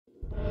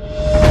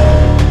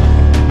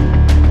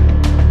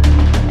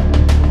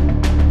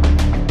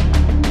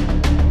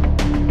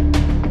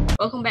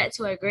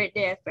a great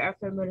day at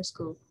Fairfield Middle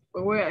School,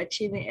 where we're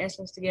achieving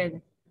excellence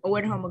together.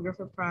 Awarding home a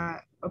Griffin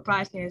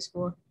Prize stands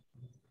for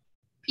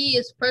P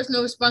is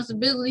personal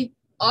responsibility.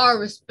 R,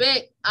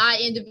 respect. I,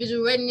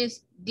 individual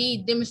readiness.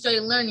 D,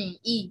 demonstrated learning.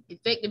 E,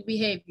 effective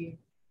behavior.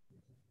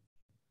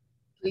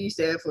 Please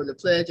stand for the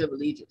Pledge of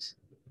Allegiance.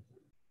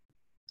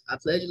 I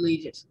pledge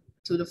allegiance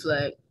to the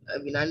flag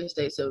of the United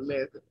States of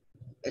America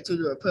and to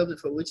the republic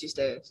for which it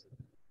stands,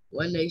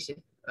 one nation,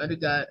 under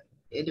God,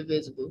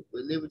 indivisible,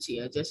 with liberty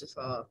and justice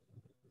for all.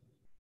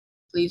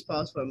 Please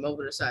pause for a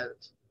moment of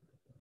silence.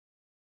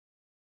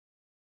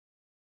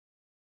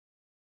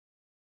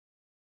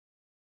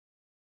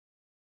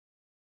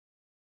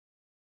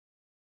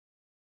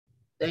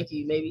 Thank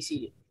you. You may be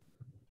seated.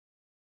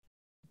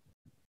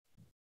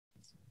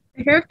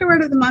 The character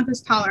word of the month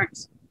is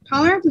tolerance.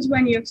 Tolerance is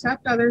when you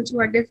accept others who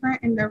are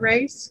different in their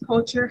race,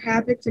 culture,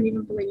 habits, and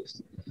even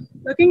beliefs.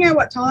 Looking at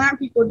what tolerant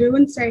people do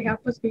and say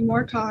help us be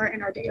more tolerant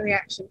in our daily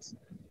actions.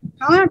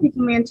 Tolerant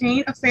people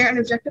maintain a fair and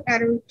objective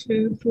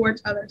attitude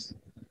towards others.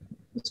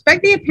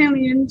 Respect the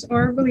opinions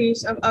or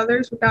beliefs of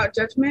others without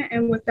judgment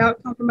and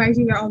without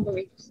compromising their own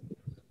beliefs.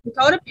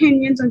 Withhold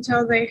opinions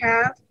until they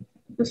have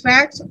the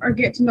facts or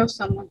get to know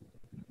someone.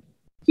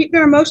 Keep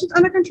their emotions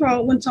under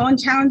control when someone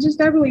challenges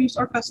their beliefs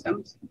or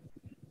customs.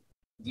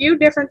 View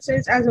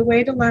differences as a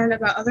way to learn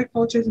about other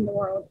cultures in the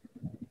world.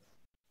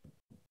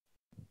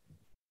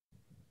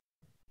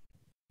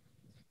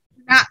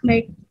 Do not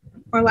make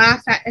or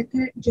laugh at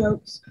ethnic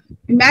jokes.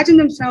 Imagine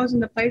themselves in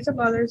the place of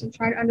others and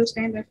try to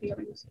understand their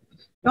feelings.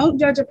 Don't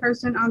judge a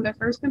person on their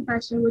first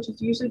impression, which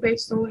is usually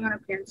based solely on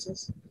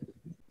appearances.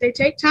 They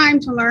take time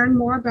to learn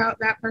more about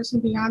that person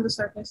beyond the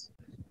surface.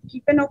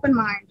 Keep an open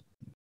mind.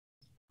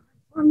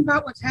 Inform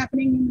about what's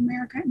happening in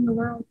America and the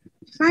world.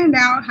 To find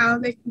out how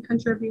they can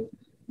contribute.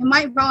 They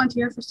might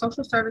volunteer for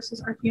social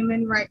services or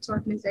human rights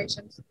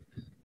organizations.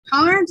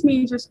 Tolerance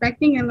means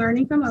respecting and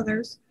learning from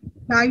others,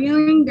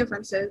 valuing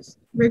differences,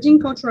 bridging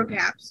cultural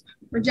gaps,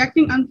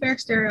 rejecting unfair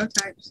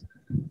stereotypes,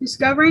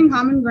 discovering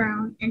common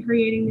ground, and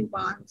creating new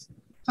bonds.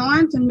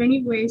 Tolerance in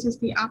many ways is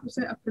the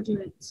opposite of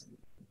prejudice.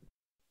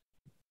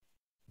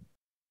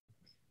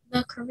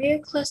 The career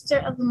cluster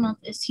of the month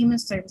is Human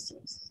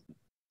Services.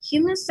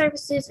 Human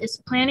Services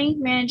is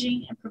planning,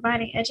 managing, and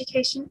providing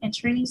education and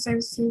training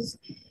services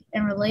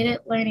and related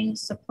learning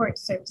support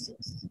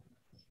services.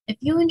 If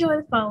you enjoy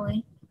the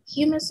following,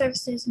 Human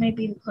Services may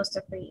be the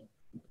cluster for you.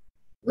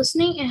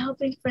 Listening and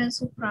helping friends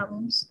with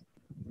problems,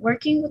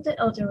 working with the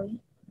elderly,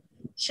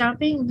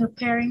 shopping and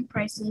comparing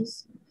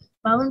prices,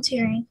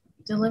 volunteering,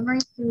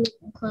 delivering food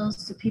and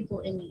clothes to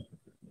people in need.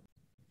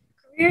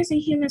 Careers in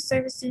Human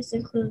Services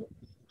include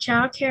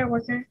child care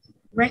worker,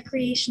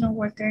 recreational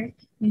worker,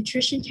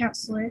 nutrition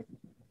counselor,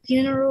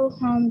 funeral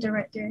home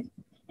director,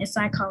 and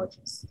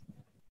psychologist.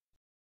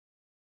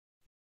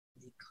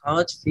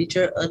 College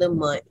feature of the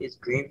month is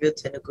Greenville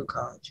Technical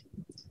College.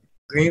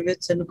 Greenville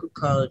Technical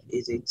College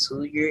is a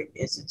two-year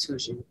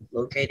institution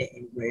located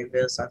in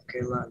Greenville, South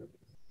Carolina.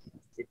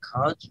 The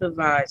college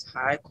provides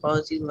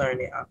high-quality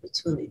learning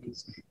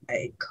opportunities at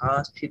a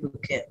cost people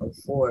can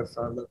afford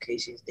from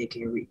locations they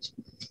can reach.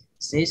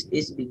 Since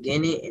its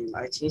beginning in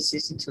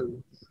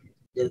 1962,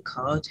 the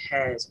college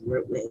has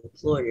worked with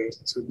employers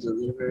to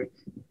deliver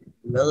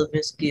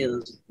relevant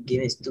skills,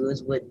 giving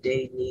students what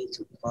they need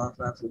to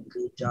qualify for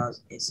good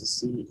jobs and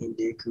succeed in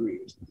their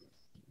careers.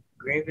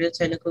 Greenville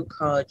Technical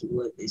College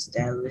was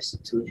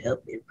established to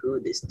help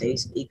improve the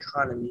state's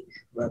economy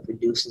by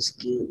producing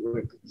skilled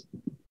workers.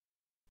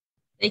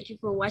 Thank you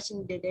for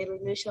watching the Daily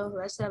News Show.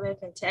 Let's have a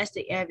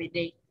fantastic every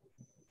day.